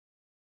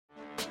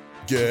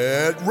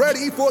Get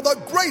ready for the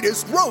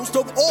greatest roast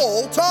of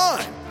all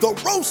time, the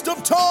Roast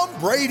of Tom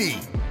Brady,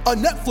 a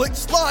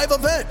Netflix live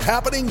event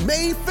happening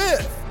May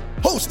 5th.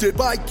 Hosted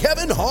by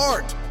Kevin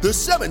Hart, the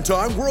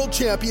 7-time world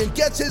champion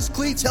gets his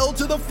cleats held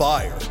to the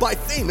fire by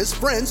famous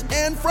friends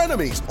and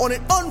frenemies on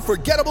an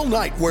unforgettable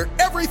night where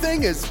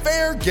everything is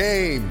fair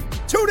game.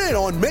 Tune in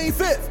on May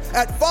 5th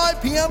at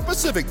 5 p.m.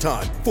 Pacific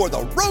time for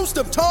the Roast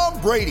of Tom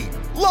Brady,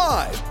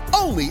 live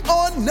only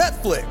on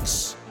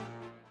Netflix.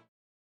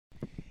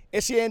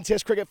 SEN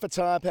Test Cricket for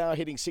Tyre Power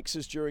hitting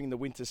sixes during the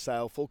winter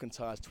sale. Falcon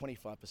tyres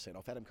 25%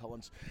 off. Adam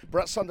Collins,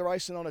 Brett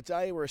Sundaresan on a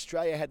day where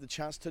Australia had the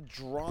chance to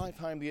drive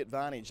home the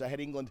advantage. They had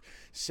England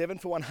 7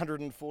 for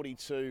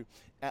 142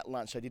 at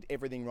lunch. They did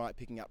everything right,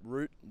 picking up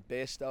Root,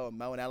 Bairstow and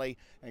Moeen Ali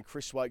and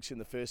Chris Woakes in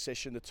the first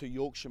session. The two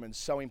Yorkshiremen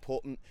so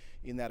important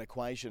in that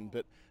equation,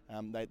 but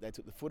they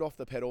took the foot off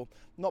the pedal,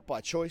 not by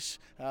choice.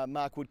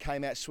 Mark Wood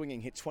came out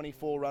swinging, hit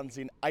 24 runs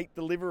in 8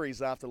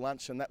 deliveries after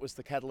lunch, and that was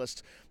the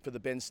catalyst for the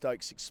Ben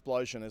Stokes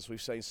explosion, as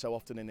we've seen so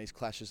often in these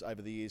clashes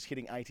over the years,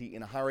 hitting 80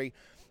 in a hurry.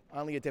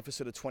 Only a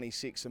deficit of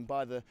 26, and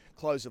by the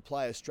close of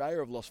play, Australia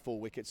have lost 4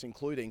 wickets,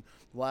 including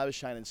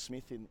Labuschagne and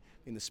Smith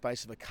in the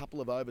space of a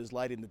couple of overs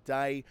late in the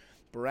day.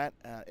 Barat,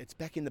 it's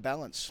back in the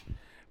balance.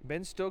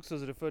 Ben Stokes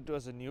was referred to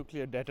as a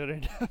nuclear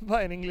deterrent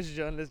by an English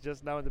journalist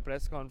just now at the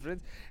press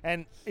conference,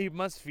 and it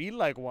must feel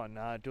like one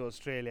to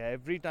Australia.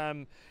 Every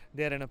time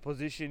they're in a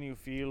position you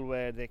feel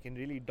where they can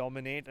really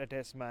dominate a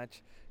test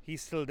match,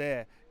 he's still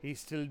there. He's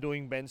still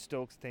doing Ben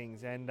Stokes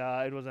things, and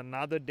it was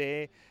another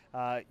day.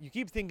 You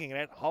keep thinking,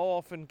 right, how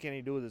often can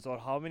he do this, or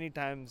how many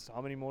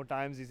more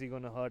times is he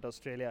going to hurt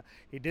Australia?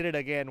 He did it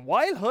again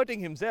while hurting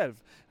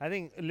himself. I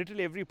think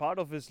literally every part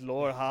of his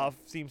lower half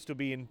seems to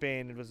be in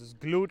pain. It was his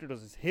glute, it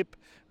was his hip.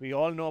 We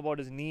all know about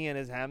his knee and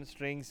his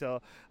hamstring.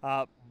 So,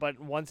 but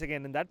once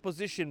again, in that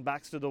position,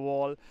 backs to the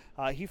wall,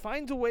 he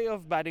finds a way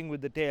of batting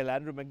with the tail.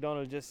 Andrew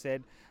McDonald just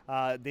said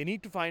they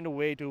need to find a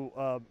way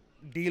to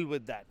deal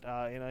with that.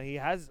 He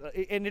has,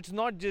 and it's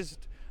not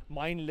just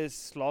mindless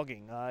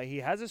slogging. He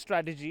has a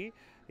strategy,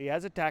 he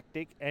has a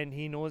tactic, and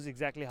he knows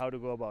exactly how to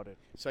go about it.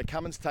 So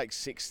Cummins takes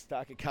 6,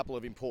 stuck a couple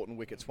of important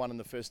wickets, one in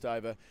the first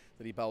over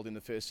that he bowled in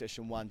the first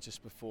session, one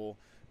just before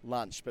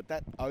lunch. But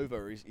that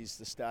over is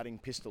the starting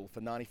pistol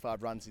for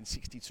 95 runs in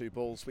 62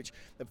 balls, which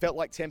it felt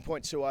like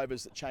 10.2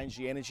 overs that changed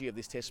the energy of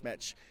this test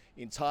match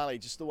entirely.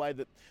 Just the way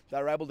that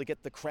they were able to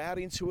get the crowd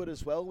into it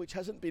as well, which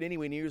hasn't been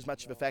anywhere near as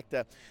much of a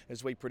factor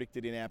as we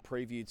predicted in our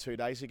preview 2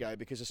 days ago,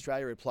 because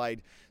Australia had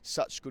played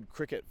such good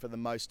cricket for the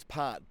most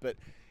part. But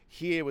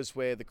here was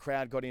where the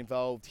crowd got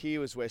involved. Here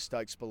was where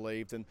Stokes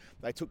believed, and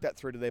they took that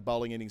through to their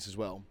bowling innings as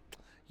well.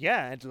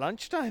 Yeah, at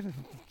lunchtime,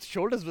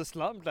 shoulders were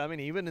slumped. I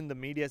mean, even in the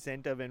media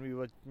centre when we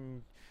were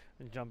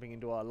jumping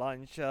into our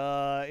lunch,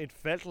 it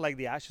felt like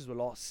the Ashes were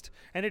lost.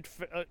 And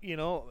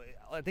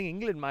I think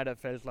England might have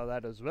felt like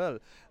that as well.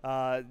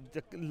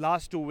 The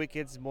last 2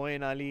 wickets,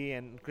 Moeen Ali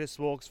and Chris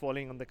Woakes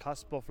falling on the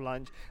cusp of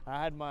lunch.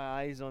 I had my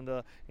eyes on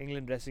the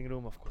England dressing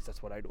room. Of course,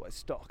 that's what I do. I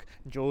stalk.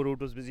 Joe Root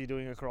was busy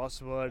doing a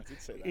crossword. I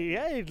did say that.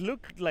 Yeah, it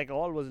looked like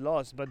all was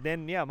lost. But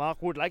then,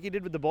 Mark Wood, like he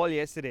did with the ball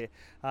yesterday,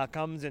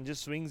 comes and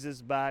just swings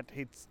his bat,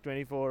 hits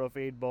 24 of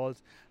 8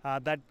 balls.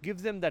 That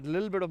gives them that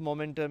little bit of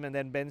momentum. And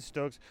then Ben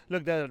Stokes.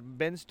 Look, the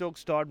Ben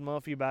Stokes-Todd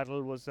Murphy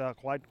battle was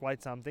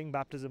quite something.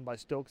 Baptism by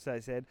Stokes, I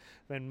said,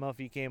 when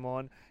Murphy came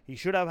on. He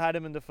should have had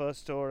him in the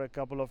first over a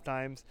couple of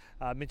times.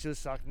 Mitchell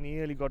Starc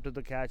nearly got to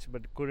the catch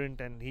but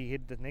couldn't, and he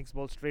hit the next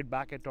ball straight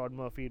back at Todd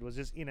Murphy. It was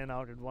just in and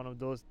out at one of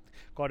those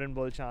cotton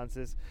ball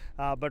chances.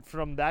 But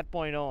from that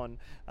point on,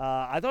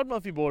 I thought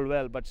Murphy bowled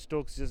well, but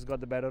Stokes just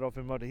got the better of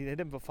him. He hit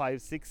him for 5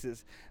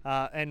 sixes.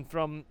 And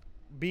from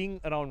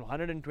being around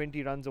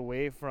 120 runs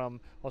away from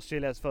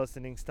Australia's first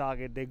innings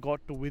target, they got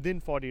to within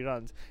 40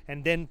 runs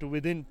and then to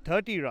within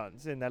 30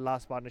 runs in that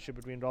last partnership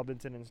between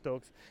Robinson and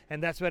Stokes,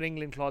 and that's where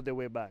England clawed their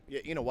way back.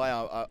 Yeah, in a way,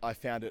 I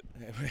found it.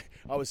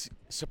 I was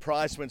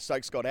surprised when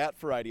Stokes got out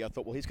for 80. I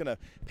thought, well, he's going to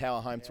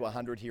power home to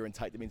 100 here and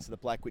take them into the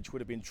black, which would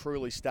have been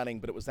truly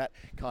stunning, but it was that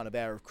kind of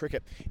hour of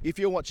cricket. If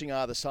you're watching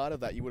either side of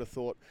that, you would have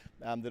thought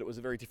that it was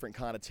a very different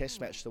kind of test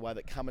match, the way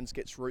that Cummins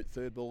gets Root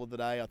third ball of the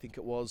day, I think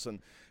it was, and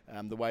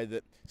the way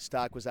that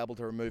Starc was able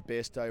to remove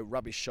Bairstow,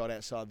 rubbish shot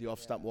outside the off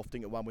stump,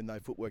 wafting at one with no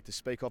footwork to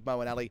speak of.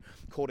 Moeen Ali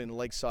caught in a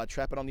leg side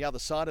trap, and on the other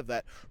side of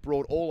that,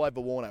 Broad all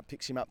over Warner,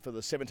 picks him up for the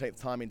 17th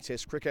time in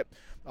Test cricket.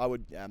 I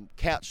would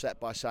couch that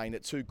by saying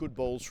that 2 good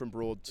balls from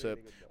Broad to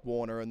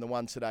Warner, and the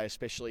one today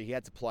especially, he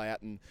had to play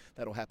out, and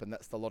that'll happen.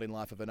 That's the lot in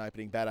life of an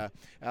opening batter.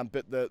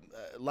 But the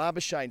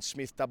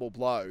Labuschagne-Smith double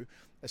blow,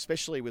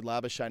 especially with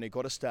Labuschagne, who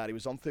got a start. He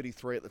was on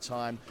 33 at the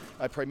time.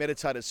 A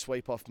premeditated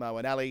sweep off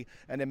Moeen Ali,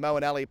 and then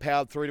Moeen Ali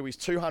powered through to his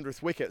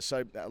 200th wicket.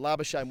 So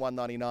Labuschagne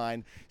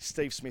 199,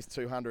 Steve Smith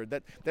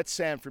 200. That's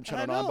Sam from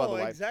Channel 9, by the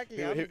way,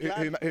 exactly.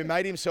 who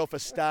made himself a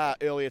star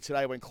earlier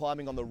today when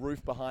climbing on the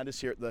roof behind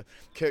us here at the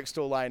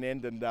Kirkstall Lane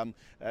end,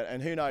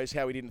 and who knows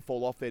how he didn't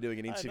fall off there doing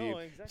an interview.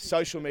 Exactly.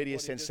 Social media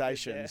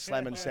sensation,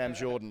 slamming Sam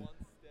Jordan.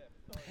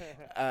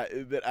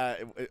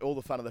 All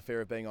the fun of the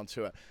fair of being on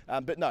tour.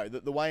 But no,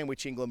 the way in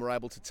which England were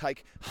able to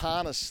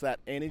harness that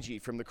energy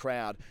from the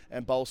crowd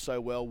and bowl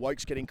so well.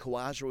 Woakes getting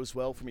Khawaja as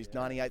well from his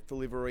 98th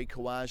delivery.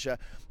 Khawaja,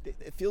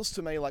 it feels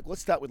to me like,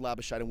 let's start with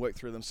Labuschagne and work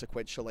through them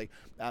sequentially.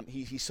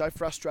 He's so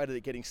frustrated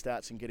at getting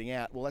starts and getting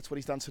out. Well, that's what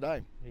he's done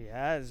today. He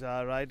has,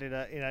 right, in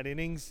that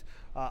innings.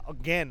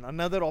 Again,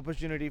 another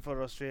opportunity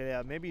for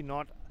Australia. Maybe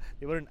not,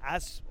 they weren't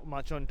as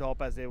much on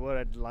top as they were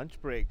at lunch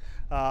break.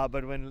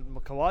 But when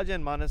Khawaja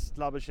and Marnus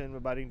Labuschagne were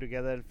batting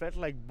together, it felt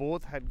like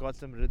both had got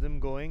some rhythm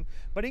going.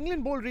 But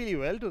England bowled really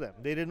well to them.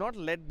 They did not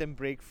let them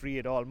break free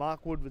at all.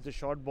 Mark Wood with the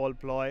short ball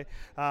ploy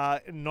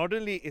not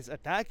only is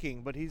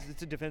attacking, but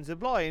it's a defensive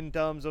ploy in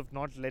terms of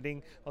not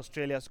letting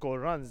Australia score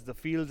runs. The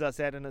fields are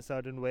set in a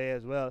certain way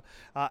as well.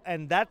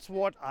 And that's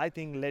what I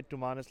think led to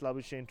Marnus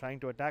Labuschagne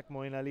trying to attack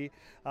Moeen Ali.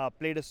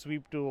 Played a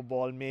sweep to a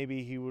ball.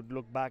 Maybe he would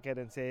look back at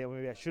it and say, oh,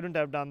 maybe I shouldn't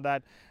have done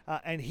that.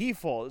 And he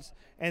falls.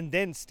 And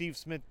then Steve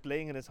Smith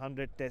playing in his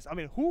 100th test. I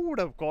mean, who would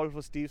have called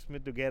for Steve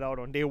Smith to get out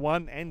on day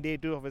 1 and day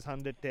 2 of his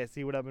 100th test?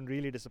 He would have been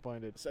really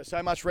disappointed.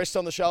 So much rest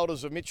on the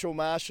shoulders of Mitchell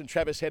Marsh and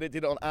Travis Head.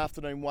 Did on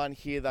afternoon 1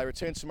 here. They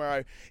return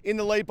tomorrow in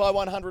the lead by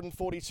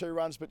 142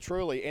 runs. But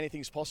truly,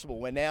 anything's possible.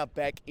 We're now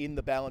back in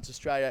the balance.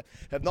 Australia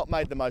have not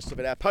made the most of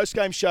it. Our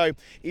post-game show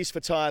is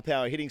for Tyre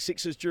Power, hitting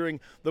sixes during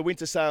the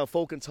winter sale.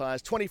 Falcon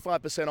Tyres,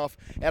 25% off.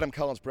 Adam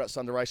Collins, Brett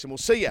Sunder Race, and we'll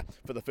see you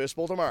for the first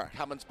ball tomorrow.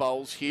 Cummins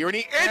bowls here, and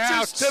he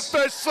edges to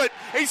first slip.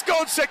 He's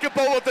gone second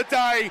ball of the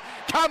day.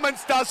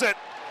 Cummins does it.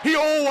 He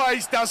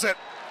always does it.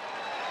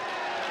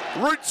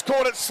 Roots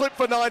caught it, slip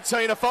for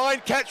 19. A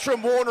fine catch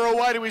from Warner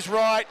away to his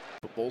right.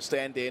 Ball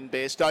stand end,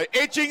 Bairstow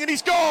edging, and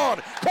he's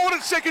gone. Caught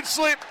it second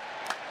slip.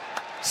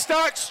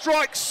 Stark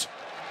strikes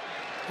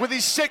with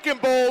his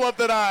second ball of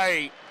the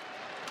day.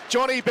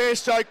 Johnny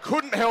Bairstow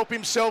couldn't help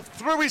himself,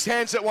 threw his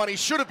hands at one he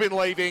should have been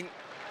leaving.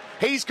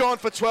 He's gone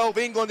for 12.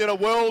 England in a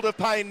world of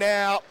pain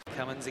now.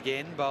 Cummins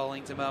again,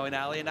 bowling to Moeen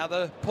Ali.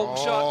 Another pull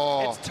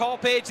shot. It's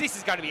top edge. This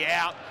is going to be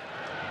out.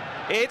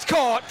 It's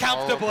caught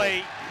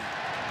comfortably.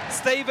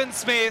 Stephen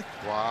Smith.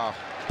 Wow.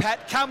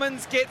 Pat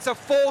Cummins gets a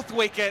 4th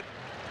wicket.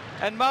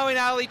 And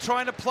Moeen Ali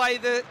trying to play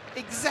the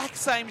exact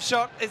same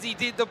shot as he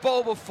did the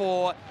ball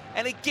before.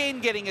 And again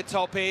getting a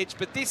top edge.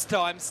 But this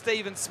time,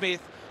 Stephen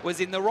Smith was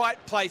in the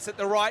right place at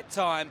the right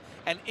time.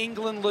 And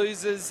England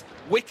loses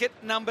wicket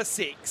number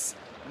 6.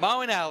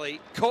 Moeen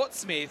Ali caught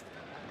Smith,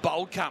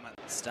 bowled Cummins.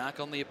 Stark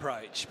on the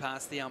approach,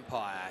 past the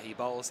umpire. He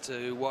bowls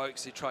to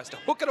Woakes, who tries to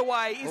hook it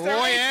away. Is there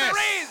yes.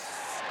 There is!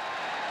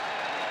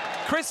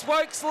 Chris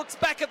Woakes looks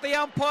back at the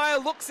umpire,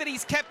 looks at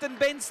his captain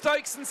Ben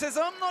Stokes and says,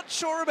 I'm not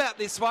sure about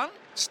this one.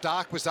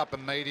 Stark was up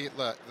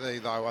immediately,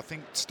 though. I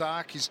think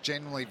Stark is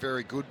generally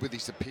very good with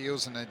his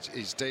appeals and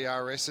his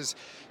DRSs.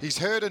 He's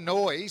heard a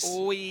noise.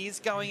 Oh, he is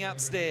going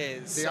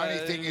upstairs. The only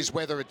thing is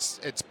whether it's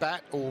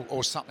bat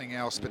or something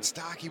else. But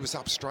Starkey was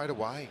up straight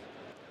away.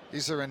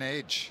 Is there an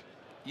edge?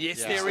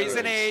 Yes, there is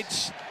an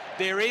edge.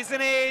 There is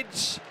an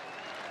edge.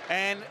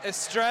 And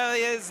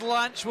Australia's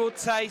lunch will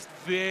taste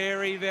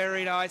very,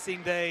 very nice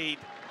indeed,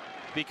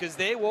 because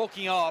they're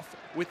walking off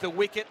with the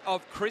wicket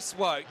of Chris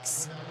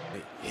Woakes.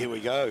 Here we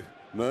go.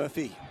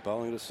 Murphy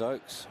bowling to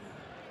Stokes.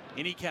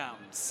 In he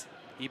comes.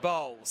 He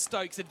bowls.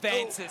 Stokes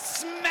advances,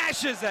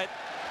 smashes it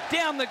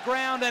down the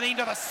ground and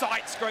into the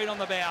sight screen on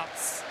the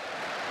bounce.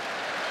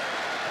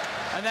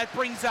 And that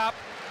brings up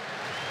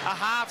a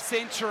half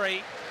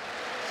century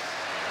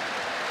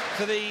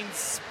for the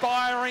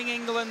inspiring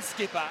England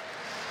skipper.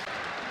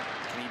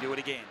 Can he do it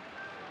again?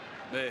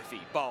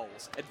 Murphy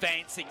bowls,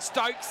 advancing.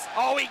 Stokes,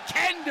 oh, he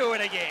can do it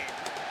again.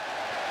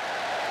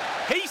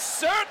 He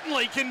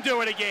certainly can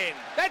do it again.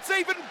 That's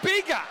even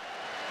bigger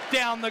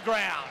down the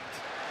ground.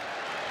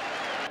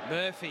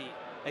 Murphy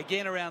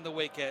again around the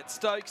wicket.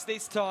 Stokes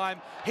this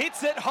time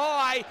hits it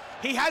high.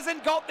 He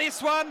hasn't got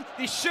this one.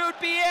 This should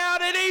be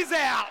out. It is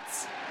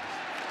out.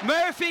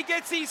 Murphy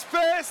gets his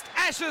first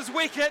Ashes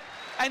wicket,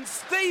 and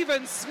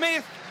Stephen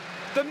Smith,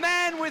 the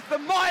man with the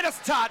Midas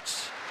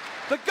touch,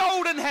 the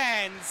golden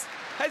hands,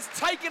 has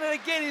taken it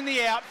again in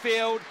the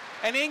outfield,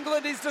 and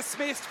England is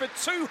dismissed for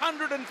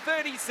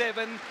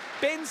 237.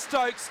 Ben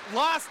Stokes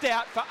last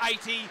out for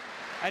 80,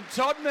 and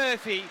Todd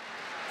Murphy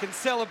can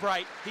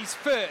celebrate his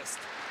first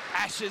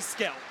Ashes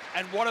scalp,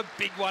 and what a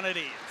big one it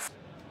is.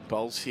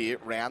 Bowls here,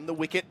 round the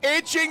wicket,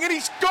 edging, and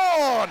he's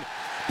gone!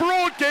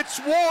 Broad gets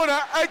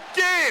Warner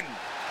again!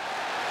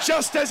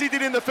 Just as he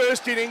did in the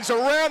first innings,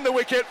 around the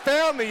wicket,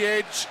 found the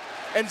edge,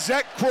 and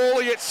Zach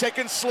Crawley at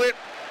second slip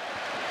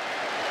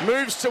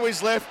moves to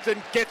his left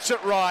and gets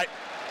it right.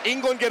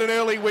 England get an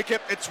early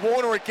wicket. It's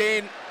Warner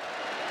again,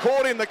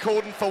 caught in the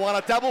cordon for one.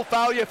 A double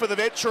failure for the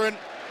veteran.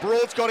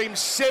 Broad's got him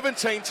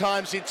 17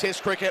 times in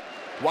Test cricket.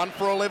 1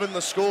 for 11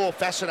 the score.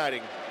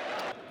 Fascinating.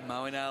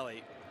 Moeen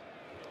Ali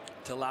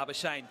to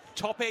Labuschagne.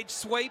 Top edge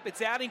sweep.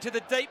 It's out into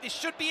the deep. This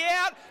should be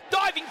out.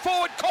 Diving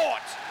forward,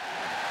 caught.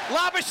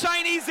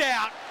 Labuschagne is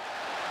out.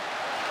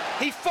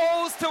 He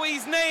falls to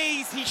his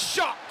knees. He's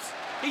shocked.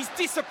 He's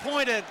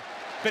disappointed,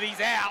 but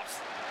he's out.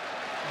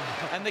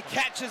 And the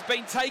catch has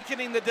been taken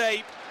in the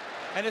deep.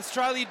 And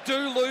Australia do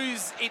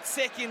lose its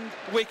second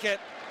wicket.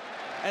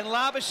 And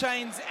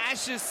Labuschagne's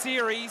Ashes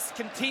series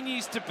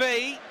continues to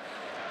be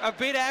a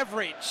bit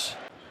average.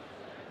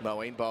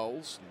 Moeen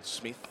bowls and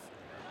Smith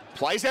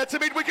plays out to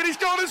mid-wicket. He's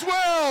gone as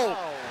well.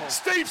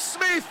 Steve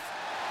Smith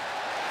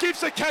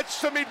gives a catch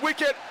to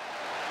mid-wicket.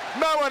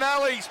 Moeen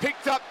Ali's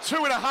picked up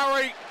 2 in a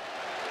hurry.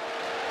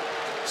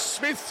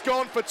 Smith's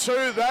gone for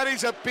 2. That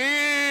is a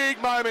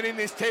big moment in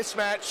this test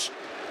match.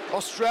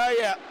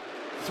 Australia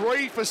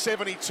 3 for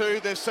 72.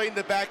 They've seen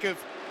the back of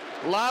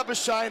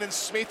Labuschagne and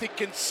Smith in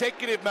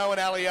consecutive Moeen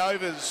Ali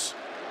overs.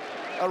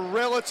 A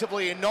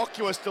relatively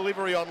innocuous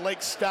delivery on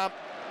leg stump.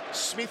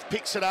 Smith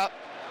picks it up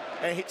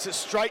and hits it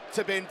straight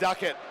to Ben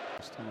Duckett.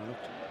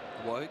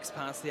 Wokes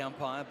past the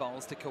umpire,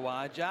 bowls to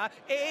Khawaja.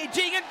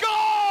 Edging and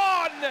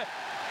gone!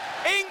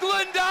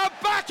 England are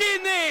back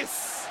in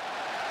this!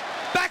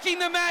 Back in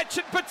the match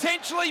and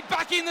potentially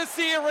back in the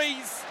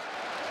series.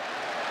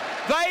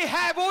 They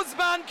have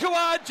Usman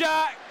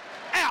Khawaja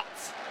out.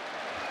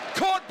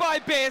 Caught by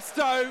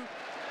Bairstow.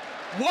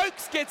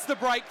 Wokes gets the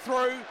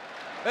breakthrough.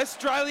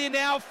 Australia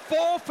now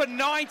 4 for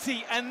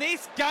 90, and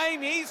this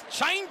game is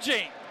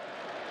changing.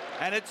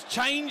 And it's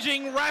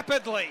changing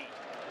rapidly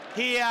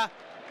here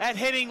at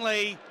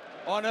Headingley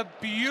on a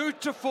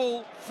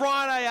beautiful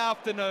Friday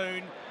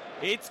afternoon.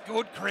 It's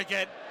good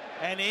cricket,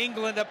 and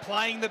England are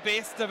playing the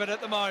best of it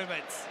at the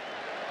moment.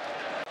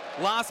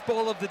 Last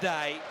ball of the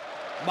day.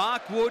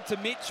 Mark Wood to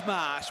Mitch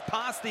Marsh.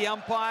 Past the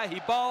umpire,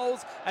 he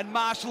bowls, and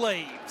Marsh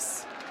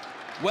leaves.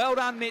 Well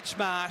done, Mitch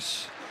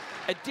Marsh.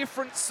 A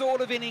different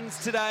sort of innings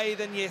today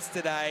than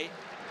yesterday,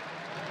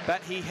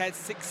 but he has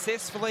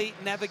successfully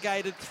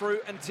navigated through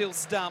until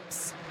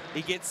stumps.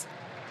 He gets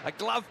a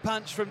glove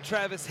punch from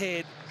Travis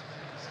Head,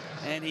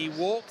 and he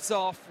walks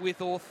off with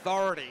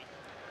authority,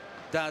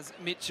 does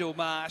Mitchell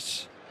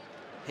Marsh.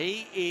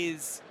 He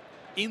is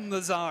in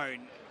the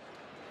zone,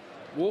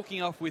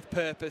 walking off with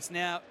purpose,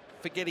 now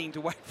forgetting to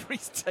wait for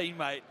his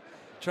teammate,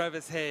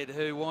 Travis Head,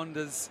 who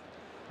wanders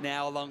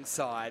now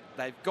alongside.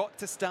 They've got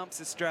to stumps,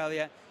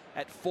 Australia,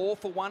 at 4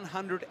 for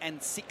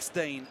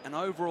 116, an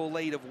overall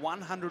lead of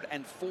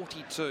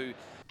 142.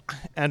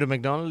 Andrew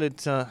McDonald,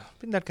 it's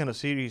been that kind of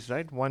series,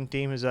 right? One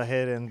team is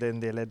ahead and then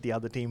they let the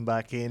other team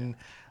back in.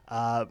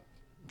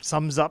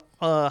 Sums up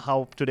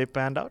how today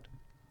panned out?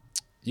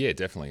 Yeah,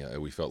 definitely.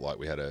 We felt like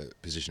we had a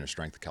position of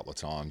strength a couple of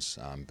times,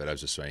 but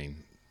as we've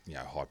seen,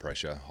 high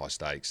pressure, high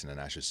stakes in an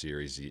Ashes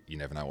series, you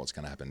never know what's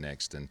going to happen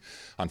next. And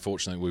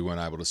unfortunately, we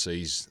weren't able to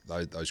seize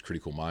those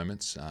critical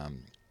moments.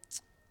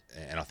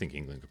 And I think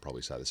England could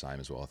probably say the same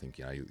as well. I think,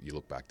 you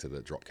look back to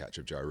the drop catch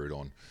of Joe Root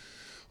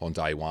on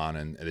day one,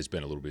 and there's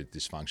been a little bit of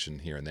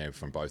dysfunction here and there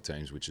from both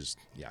teams, which is,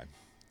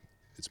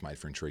 it's made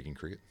for intriguing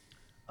cricket.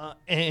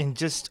 And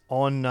just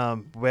on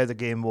where the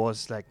game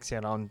was, like say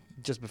around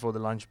just before the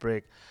lunch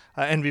break,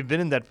 and we've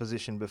been in that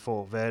position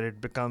before where it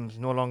becomes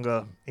no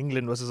longer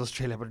England versus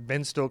Australia, but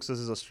Ben Stokes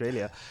versus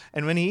Australia.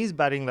 And when he's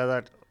batting like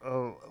that,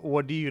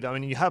 what do you do? I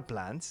mean, you have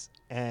plans,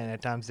 and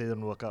at times they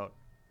don't work out.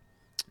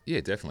 Yeah,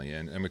 definitely,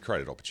 and we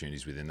created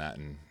opportunities within that,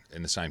 and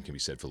the same can be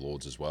said for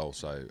Lords as well.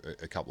 So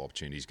a couple of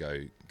opportunities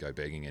go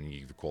begging, and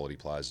you give quality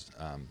players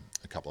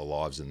a couple of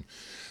lives, and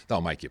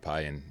they'll make you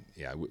pay. And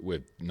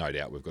we've no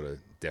doubt we've got to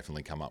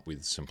definitely come up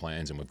with some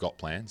plans, and we've got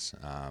plans.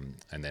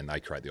 And then they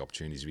create the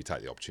opportunities. If you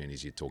take the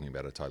opportunities, you're talking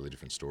about a totally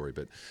different story.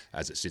 But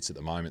as it sits at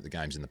the moment, the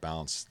game's in the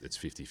balance. It's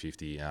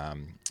 50-50.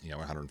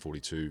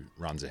 142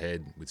 runs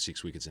ahead with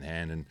 6 wickets in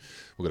hand, and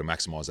we've got to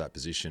maximise that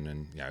position.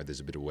 And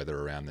there's a bit of weather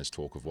around. There's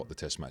talk of what the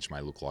Test match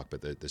may look like,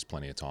 but there's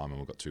plenty of time, and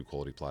we've got 2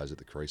 quality players at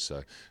the crease.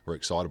 So we're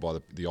excited by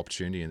the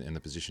opportunity and the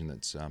position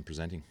that's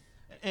presenting.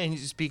 And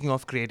speaking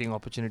of creating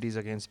opportunities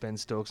against Ben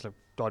Stokes, like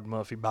Todd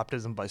Murphy,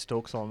 baptism by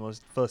Stokes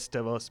almost, first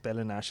ever spell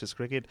in Ashes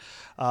cricket.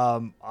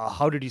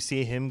 How did you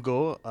see him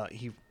go?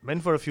 He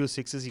went for a few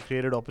sixes, he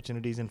created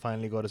opportunities and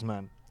finally got his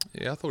man.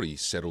 Yeah, I thought he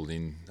settled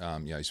in,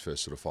 his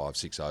first sort of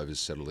 5-6 overs,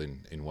 settled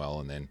in well,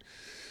 and then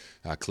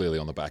clearly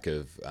on the back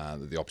of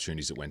the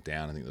opportunities that went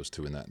down, I think there was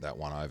 2 in that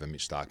one over.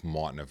 Mitch Starc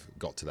mightn't have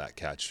got to that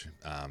catch.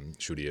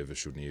 Should he have or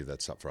shouldn't he have?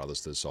 That's up for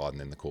others to decide. And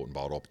then the caught and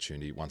bowled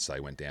opportunity. Once they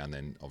went down,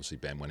 then obviously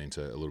Ben went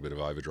into a little bit of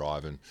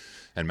overdrive and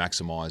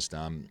maximised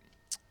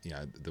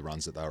the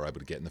runs that they were able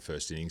to get in the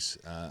first innings.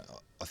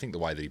 I think the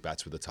way that he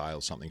bats with the tail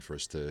is something for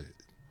us to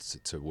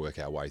work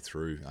our way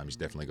through. He's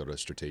definitely got a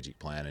strategic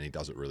plan, and he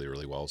does it really,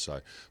 really well. So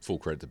full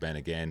credit to Ben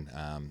again,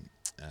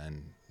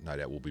 and no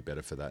doubt we'll be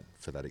better for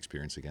that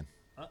experience again.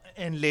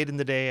 And late in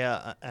the day,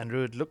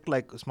 Andrew, it looked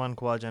like Usman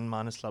Khawaja and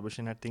Marnus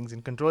Labuschagne had things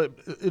in control.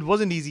 It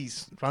wasn't easy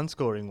run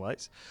scoring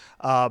wise,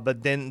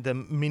 but then the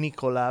mini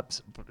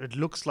collapse. It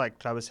looks like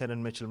Travis Head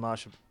and Mitchell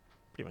Marsh have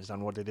pretty much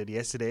done what they did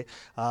yesterday.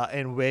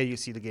 And where you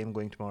see the game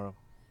going tomorrow?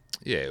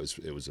 Yeah, it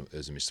was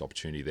a missed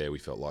opportunity there. We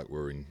felt like we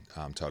were in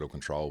total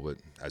control, but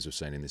as we've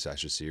seen in this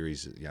Ashes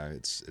series,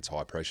 it's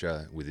high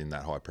pressure. Within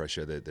that high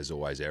pressure, there's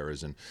always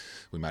errors, and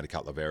we made a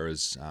couple of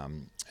errors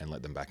and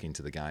let them back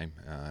into the game.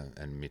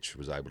 And Mitch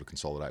was able to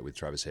consolidate with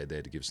Travis Head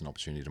there to give us an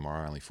opportunity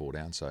tomorrow, only 4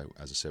 down. So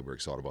as I said, we're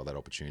excited by that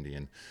opportunity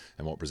and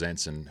what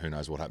presents, and who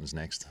knows what happens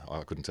next.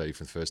 I couldn't tell you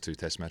for the first 2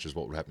 Test matches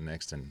what would happen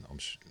next, and I'm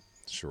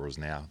sure as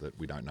now that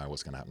we don't know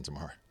what's going to happen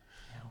tomorrow.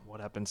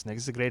 What happens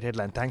next is a great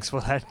headline. Thanks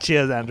for that.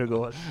 Cheers, Andrew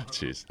Gold.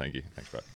 Cheers. Thank you. Thanks, bro.